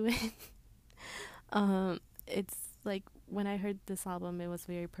into it. It's like when I heard this album, it was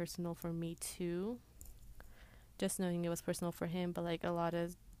very personal for me too. Just knowing it was personal for him, but like a lot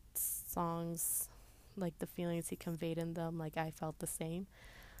of songs, like the feelings he conveyed in them, like I felt the same.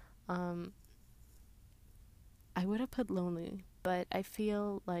 I would have put Lonely, but I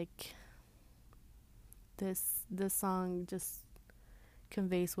feel like this song just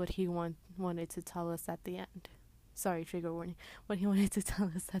conveys what he wanted to tell us at the end. Sorry, trigger warning. What he wanted to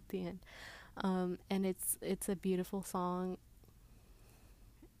tell us at the end. And it's a beautiful song.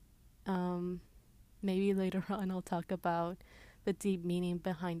 Maybe later on I'll talk about the deep meaning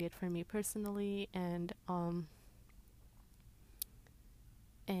behind it for me personally, and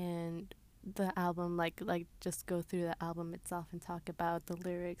the album, like just go through the album itself and talk about the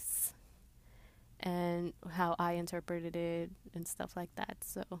lyrics and how I interpreted it and stuff like that.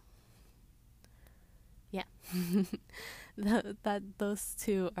 So yeah. Those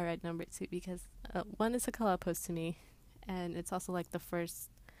two are at number 2 because one is a call out post to me, and it's also like the first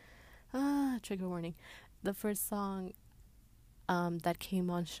trigger warning, the first song that came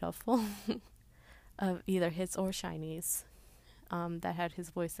on shuffle of either his or SHINee's that had his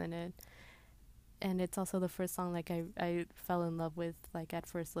voice in it. And it's also the first song like I fell in love with like at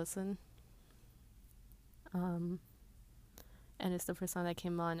first listen. And it's the first song that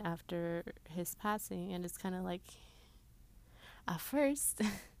came on after his passing, and it's kind of like, at first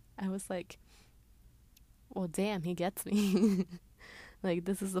I was like, well, damn, he gets me. Like,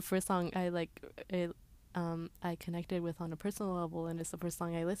 this is the first song I connected with on a personal level, and it's the first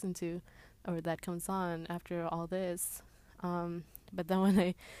song I listened to or that comes on after all this. But then when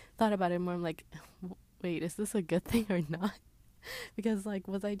I thought about it more, I'm like, wait, is this a good thing or not? Because like,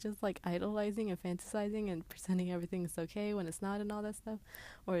 was I just like idolizing and fantasizing and pretending everything is okay when it's not and all that stuff,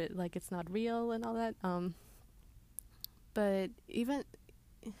 or like it's not real and all that? But even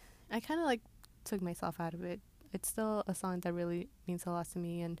I kind of like took myself out of it. It's still a song that really means a lot to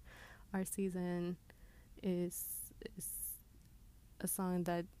me, and Our Season is a song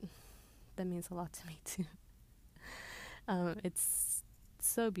that means a lot to me too. It's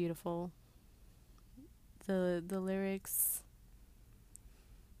so beautiful. The lyrics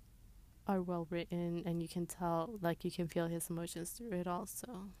are well written, and you can tell, like, you can feel his emotions through it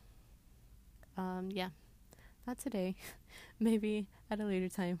also. Yeah, not today. Maybe at a later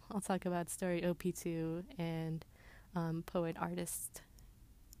time I'll talk about Story OP2 and Poet Artist,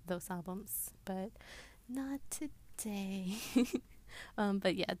 those albums, but not today.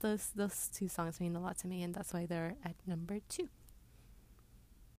 But yeah, those two songs mean a lot to me, and that's why they're at number 2.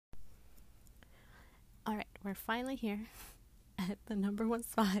 All right, we're finally here at the number 1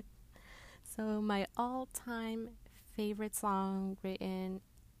 spot. So my all-time favorite song written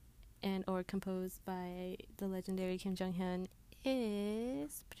and or composed by the legendary Kim Jong-hyun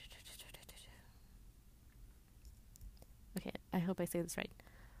is... Okay, I hope I say this right.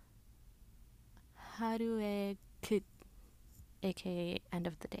 하루의 끝, aka End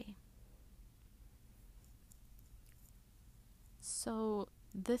of the Day. So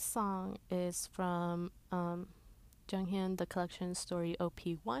this song is from Jonghyun, the collection Story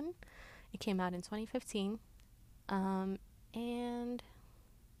OP1. It came out in 2015. And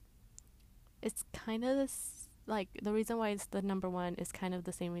it's kind of this, like, the reason why it's the number 1 is kind of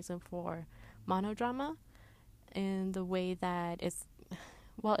the same reason for Monodrama, in the way that it's,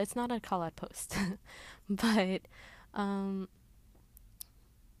 well, it's not a call out post, but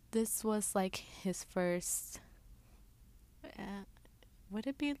this was like his first, would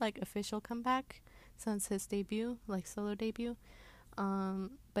it be like official comeback since his debut, like solo debut?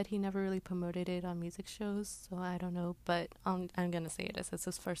 But he never really promoted it on music shows, so I don't know, but I'm gonna say it as it's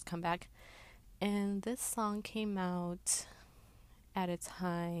his first comeback. And this song came out at a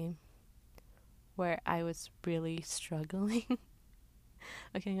time where I was really struggling.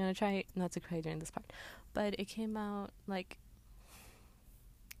 Okay, I'm gonna try not to cry during this part, but it came out like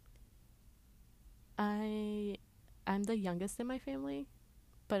I'm the youngest in my family,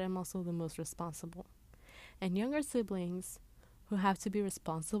 but I'm also the most responsible. And younger siblings who have to be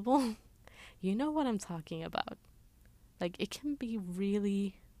responsible, you know what I'm talking about. Like, it can be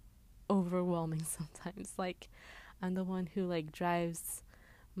really overwhelming sometimes. Like, I'm the one who like drives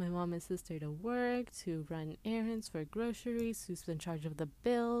my mom and sister to work, to run errands for groceries, who's in charge of the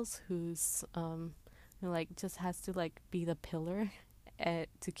bills, who's who like just has to like be the pillar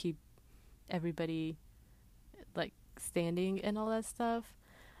to keep everybody like standing and all that stuff.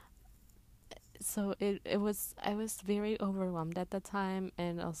 So I was very overwhelmed at the time,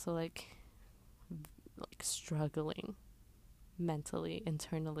 and also like struggling mentally,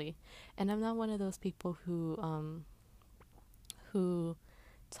 internally. And I'm not one of those people who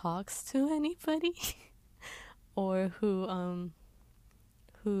talks to anybody or who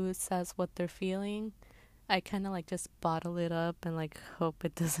says what they're feeling. I kind of like just bottle it up and like hope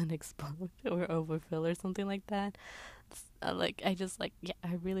it doesn't explode or overfill or something like that. Like I just like, yeah,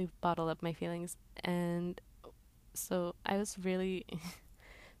 I really bottle up my feelings, and so I was really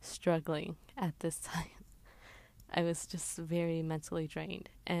struggling at this time. I was just very mentally drained,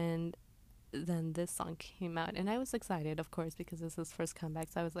 and then this song came out, and I was excited, of course, because this is his first comeback.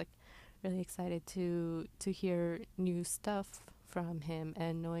 So I was like really excited to hear new stuff from him,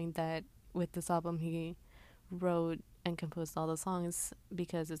 and knowing that with this album he wrote and composed all the songs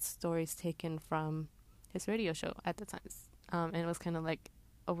because it's stories taken from his radio show at the time. And it was kind of like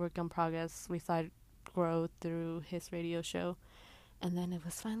a work in progress. We saw it grow through his radio show, and then it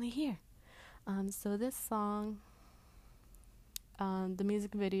was finally here. So this song, the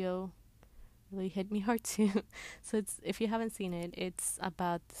music video really hit me hard too. So it's, if you haven't seen it, it's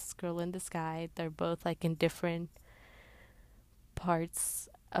about this girl in the sky. They're both like in different parts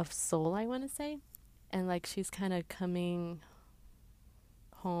of Seoul, I want to say, and like she's kind of coming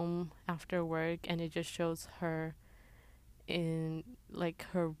home after work, and it just shows her in like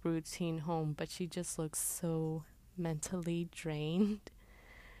her routine home, but she just looks so mentally drained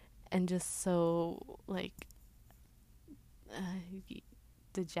and just so like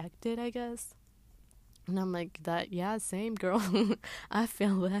dejected, I guess. And I'm like, that, yeah, same girl. I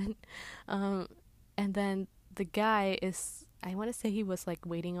feel that. And then the guy is, I want to say he was like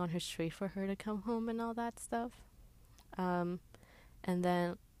waiting on her street for her to come home and all that stuff. And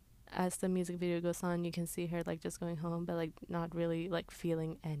then as the music video goes on, you can see her like just going home, but like not really like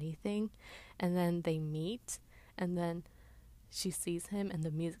feeling anything. And then they meet, and then she sees him, and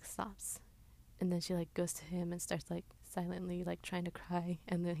the music stops, and then she like goes to him and starts like silently like trying to cry,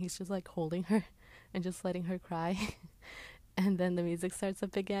 and then he's just like holding her and just letting her cry. And then the music starts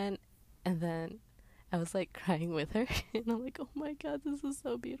up again, and then I was like crying with her, and I'm like, oh my god, this is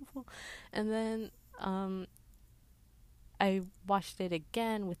so beautiful. And then I watched it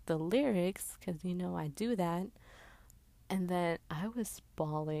again with the lyrics, because you know I do that, and then I was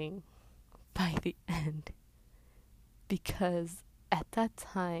bawling by the end, because at that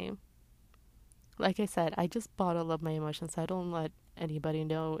time, like I said, I just bottle up my emotions. I don't let anybody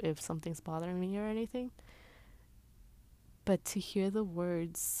know if something's bothering me or anything. But to hear the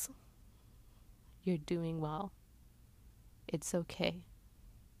words, "You're doing well. It's okay.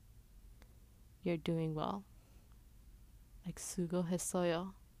 You're doing well." Like, "Sugo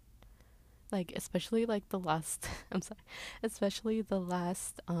hesoyo." Like, especially like the last, I'm sorry, especially the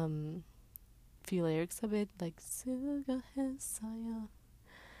last few lyrics of it, like, "Sugo hesoyo.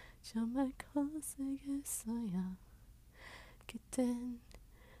 정말 고생했어요. 그땐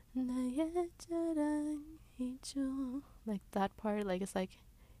나의 자랑이죠." Like that part, like it's like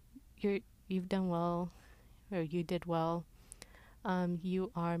you've done well, or you did well.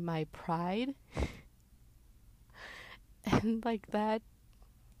 You are my pride. And like that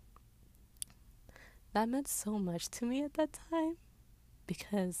meant so much to me at that time,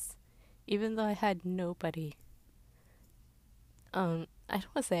 because even though I had nobody, I don't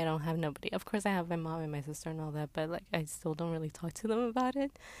want to say I don't have nobody. Of course I have my mom and my sister and all that, but like I still don't really talk to them about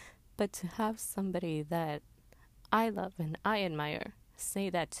it. But to have somebody that I love and I admire say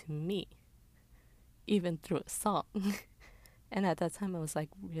that to me, even through a song. And at that time I was like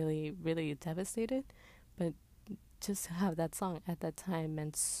really, really devastated. But just to have that song at that time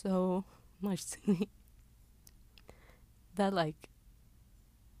meant so much to me, that like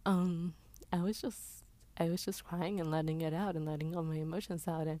I was just crying and letting it out and letting all my emotions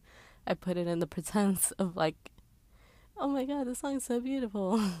out, and I put it in the pretense of like, oh my god, this song's so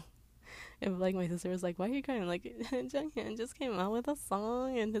beautiful. And like my sister was like, why are you crying? Like, Junghyun just came out with a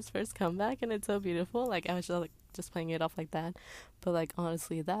song and his first comeback, and it's so beautiful. Like I was just playing it off like that. But like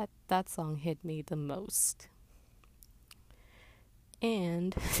honestly, that song hit me the most.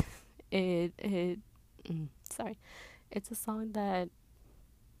 And sorry, it's a song that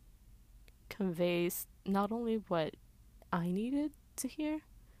conveys not only what I needed to hear,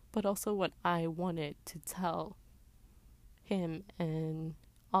 but also what I wanted to tell him and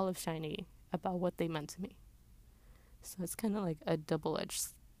all of SHINee about what they meant to me. So it's kind of like a double-edged,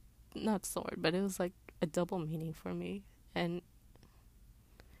 not sword, but it was like a double meaning for me. And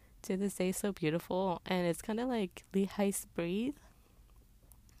to this day, so beautiful. And it's kind of like Lee Hi's Breathe,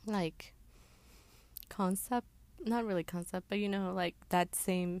 like concept, not really concept, but you know, like that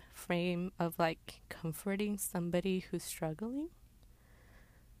same frame of like comforting somebody who's struggling.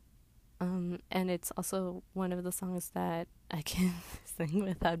 And it's also one of the songs that I can sing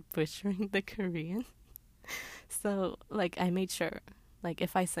without butchering the Korean. So like I made sure, like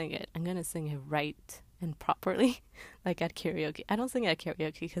if I sing it, I'm gonna sing it right and properly, like at karaoke. I don't sing it at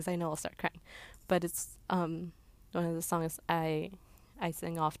karaoke because I know I'll start crying, but it's one of the songs I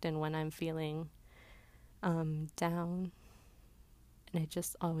sing often when I'm feeling down, and it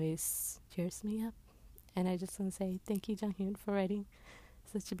just always cheers me up. And I just want to say thank you, Junghyun, for writing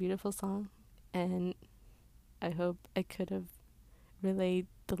such a beautiful song, and I hope I could have relayed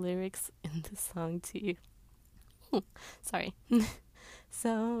the lyrics in the song to you. Sorry.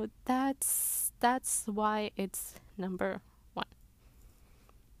 So that's why it's number 1.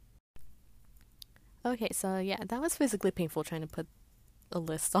 Okay, so yeah, that was physically painful trying to put a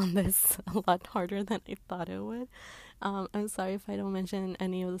list on this, a lot harder than I thought it would. I'm sorry if I don't mention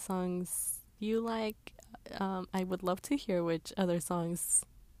any of the songs you like. I would love to hear which other songs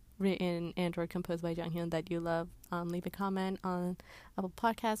written and or composed by Junghyun that you love. Leave a comment on Apple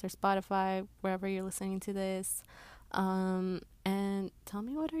Podcasts or Spotify, wherever you're listening to this. And tell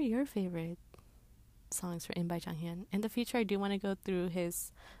me, what are your favorite songs written by Junghyun? In the future, I do want to go through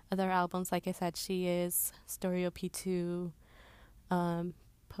his other albums. Like I said, She Is, Stereo P2,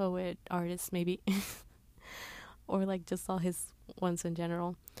 Poet, Artist, maybe. Or like just all his ones in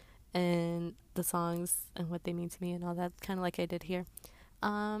general, and the songs and what they mean to me and all that, kind of like I did here.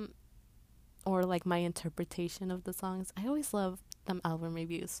 Or like my interpretation of the songs. I always love them album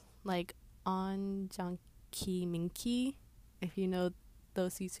reviews, like on Junkie Minky, if you know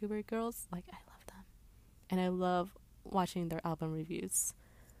those YouTuber girls. Like I love them, and I love watching their album reviews,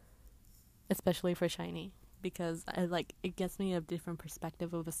 especially for SHINee. because it gets me a different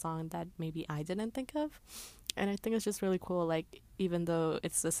perspective of a song that maybe I didn't think of. And I think it's just really cool, like, even though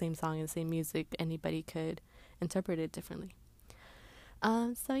it's the same song and same music, anybody could interpret it differently.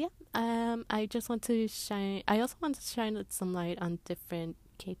 So yeah, I just want to shine. I also want to shine some light on different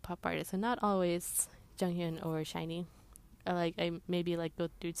K-pop artists, and not always Junghyun or SHINee. I maybe go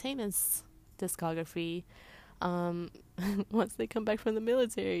through Taemin's discography. Once they come back from the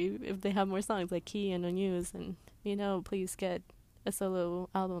military, if they have more songs like Key and Unused, and please get a solo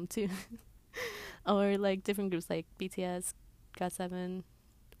album too. Or different groups like BTS, GOT7,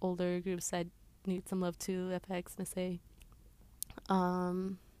 older groups that need some love too, FX, Missy.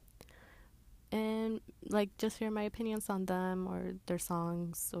 And just hear my opinions on them or their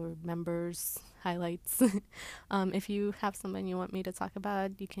songs or members highlights. If you have someone you want me to talk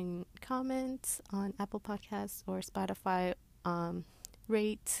about, you can comment on Apple Podcasts or Spotify.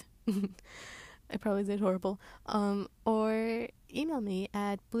 Rate. I probably did horrible. Or email me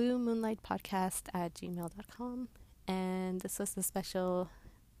at bluemoonlightpodcast@gmail.com. And this was a special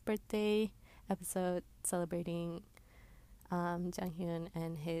birthday episode celebrating Junghyun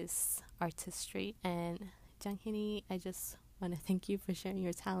and his artistry. And Junghyun, I just want to thank you for sharing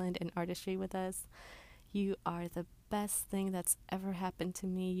your talent and artistry with us. You are the best thing that's ever happened to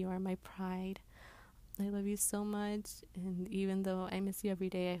me. You are my pride. I love you so much, and even though I miss you every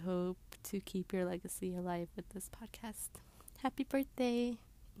day, I hope to keep your legacy alive with this podcast. Happy birthday.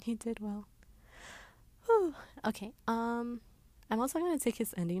 You did well. Whew. Okay, I'm also going to take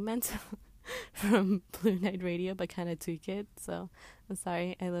his ending mental from Blue Night Radio, but kind of tweak it, so I'm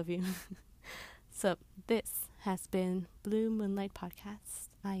sorry. I love you. So this has been Blue Moonlight Podcast.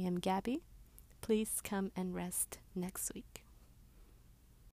 I am Gabby. Please come and rest next week.